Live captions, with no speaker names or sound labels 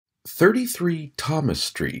33 Thomas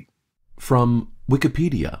Street. From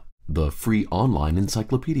Wikipedia, the free online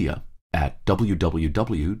encyclopedia, at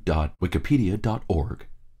www.wikipedia.org.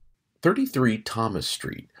 33 Thomas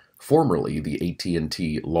Street, formerly the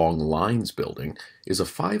AT&T Long Lines building, is a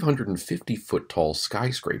 550-foot tall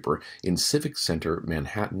skyscraper in Civic Center,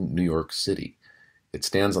 Manhattan, New York City. It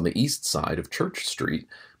stands on the east side of Church Street,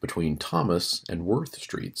 between Thomas and Worth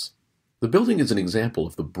Streets. The building is an example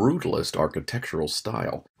of the brutalist architectural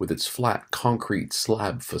style, with its flat concrete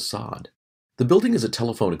slab facade. The building is a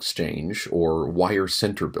telephone exchange, or wire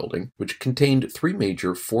center building, which contained three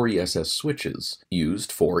major 4ESS switches,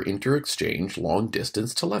 used for inter-exchange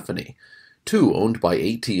long-distance telephony, two owned by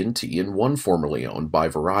AT&T and one formerly owned by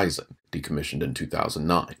Verizon, decommissioned in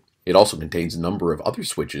 2009. It also contains a number of other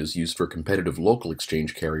switches used for competitive local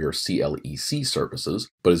exchange carrier CLEC services,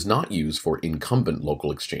 but is not used for incumbent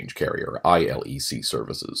local exchange carrier ILEC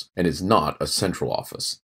services, and is not a central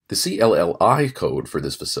office. The CLLI code for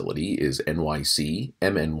this facility is NYC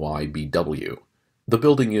MNYBW. The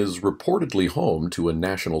building is reportedly home to a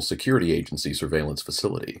National Security Agency surveillance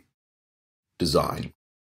facility. Design.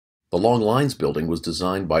 The Long Lines building was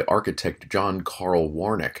designed by architect John Carl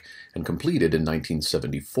Warnick and completed in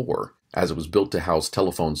 1974. As it was built to house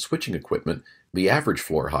telephone switching equipment, the average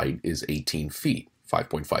floor height is 18 feet,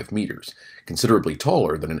 5.5 meters, considerably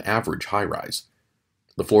taller than an average high-rise.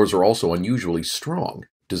 The floors are also unusually strong,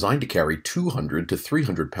 designed to carry 200 to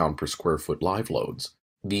 300 pound per square foot live loads.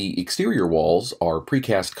 The exterior walls are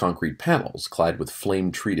precast concrete panels clad with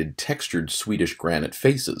flame-treated textured Swedish granite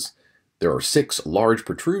faces. There are 6 large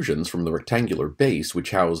protrusions from the rectangular base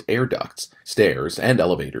which house air ducts, stairs, and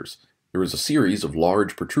elevators. There is a series of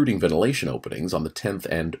large protruding ventilation openings on the 10th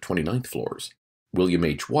and 29th floors. William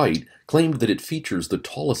H. White claimed that it features the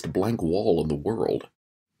tallest blank wall in the world.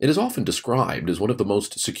 It is often described as one of the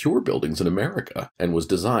most secure buildings in America, and was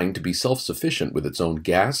designed to be self-sufficient with its own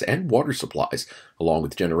gas and water supplies, along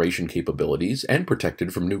with generation capabilities, and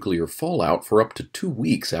protected from nuclear fallout for up to 2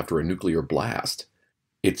 weeks after a nuclear blast.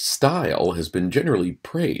 Its style has been generally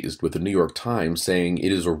praised, with the New York Times saying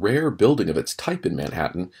it is a rare building of its type in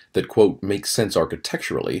Manhattan that, quote, makes sense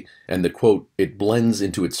architecturally, and that, quote, it blends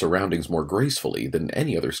into its surroundings more gracefully than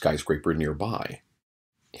any other skyscraper nearby.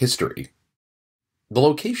 History. The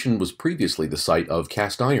location was previously the site of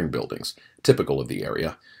cast iron buildings, typical of the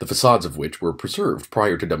area, the facades of which were preserved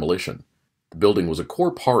prior to demolition. The building was a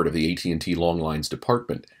core part of the AT&T Long Lines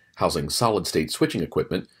department, housing solid-state switching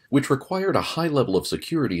equipment, which required a high level of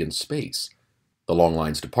security and space. The Long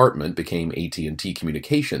Lines department became AT&T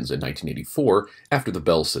Communications in 1984 after the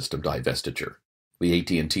Bell system divestiture. The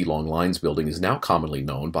AT&T Long Lines building is now commonly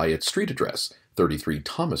known by its street address, 33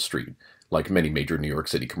 Thomas Street, like many major New York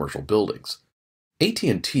City commercial buildings.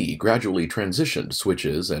 AT&T gradually transitioned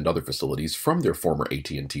switches and other facilities from their former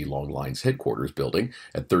AT&T Long Lines headquarters building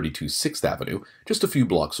at 32 6th Avenue, just a few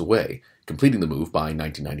blocks away, completing the move by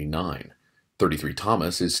 1999. 33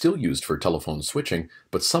 Thomas is still used for telephone switching,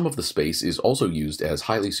 but some of the space is also used as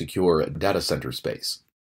highly secure data center space.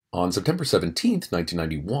 On September 17,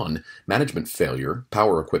 1991, management failure,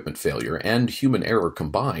 power equipment failure, and human error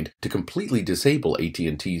combined to completely disable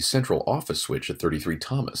AT&T's central office switch at 33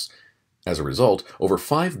 Thomas. As a result, over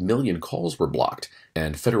 5 million calls were blocked,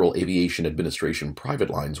 and Federal Aviation Administration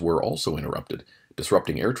private lines were also interrupted,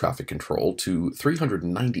 disrupting air traffic control to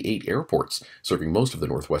 398 airports, serving most of the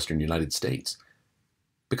northwestern United States.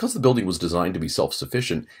 Because the building was designed to be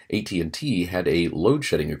self-sufficient, AT&T had a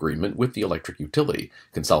load-shedding agreement with the electric utility,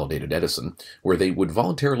 Consolidated Edison, where they would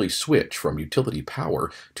voluntarily switch from utility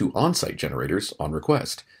power to on-site generators on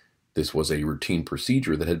request. This was a routine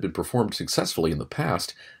procedure that had been performed successfully in the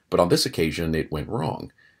past, but on this occasion it went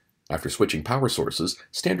wrong. After switching power sources,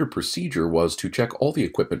 standard procedure was to check all the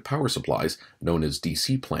equipment power supplies, known as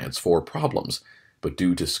DC plants, for problems, but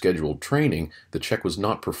due to scheduled training, the check was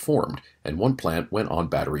not performed, and one plant went on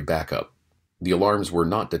battery backup. The alarms were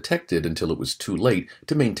not detected until it was too late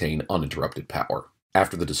to maintain uninterrupted power.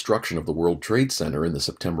 After the destruction of the World Trade Center in the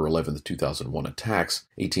September 11, 2001 attacks,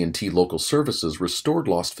 AT&T Local Services restored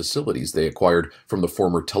lost facilities they acquired from the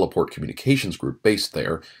former Teleport Communications Group based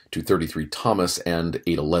there to 33 Thomas and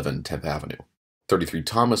 811 10th Avenue. 33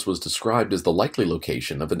 Thomas was described as the likely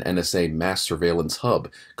location of an NSA mass surveillance hub,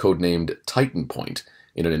 codenamed Titan Point,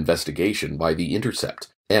 in an investigation by The Intercept,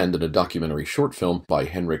 and in a documentary short film by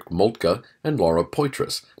Henrik Moltke and Laura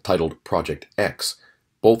Poitras, titled Project X,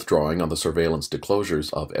 both drawing on the surveillance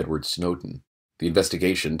disclosures of Edward Snowden. The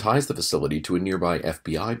investigation ties the facility to a nearby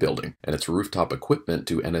FBI building and its rooftop equipment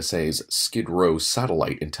to NSA's Skid Row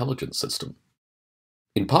satellite intelligence system.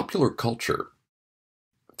 In popular culture,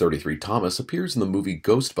 33 Thomas appears in the movie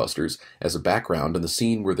Ghostbusters as a background in the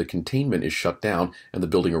scene where the containment is shut down and the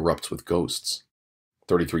building erupts with ghosts.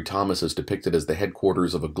 33 Thomas is depicted as the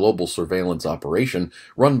headquarters of a global surveillance operation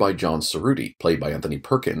run by John Cerruti, played by Anthony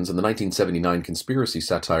Perkins in the 1979 conspiracy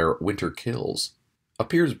satire Winter Kills.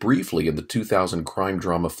 Appears briefly in the 2000 crime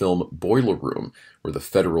drama film Boiler Room, where the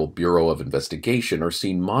Federal Bureau of Investigation are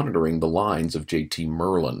seen monitoring the lines of J.T.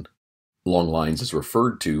 Merlin. Long Lines is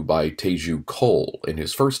referred to by Teju Cole in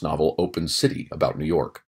his first novel Open City about New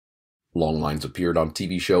York. Long Lines appeared on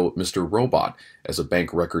TV show Mr. Robot as a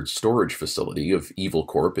bank record storage facility of Evil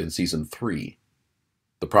Corp in Season 3.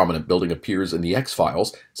 The prominent building appears in The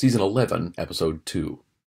X-Files, Season 11, Episode 2.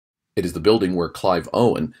 It is the building where Clive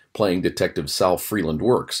Owen, playing Detective Sal Freeland,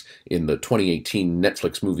 works in the 2018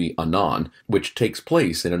 Netflix movie Anon, which takes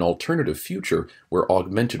place in an alternative future where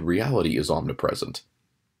augmented reality is omnipresent.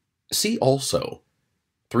 See also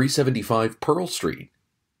 375 Pearl Street,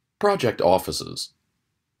 Project Offices.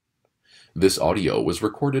 This audio was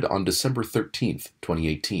recorded on December 13th,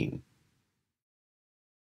 2018.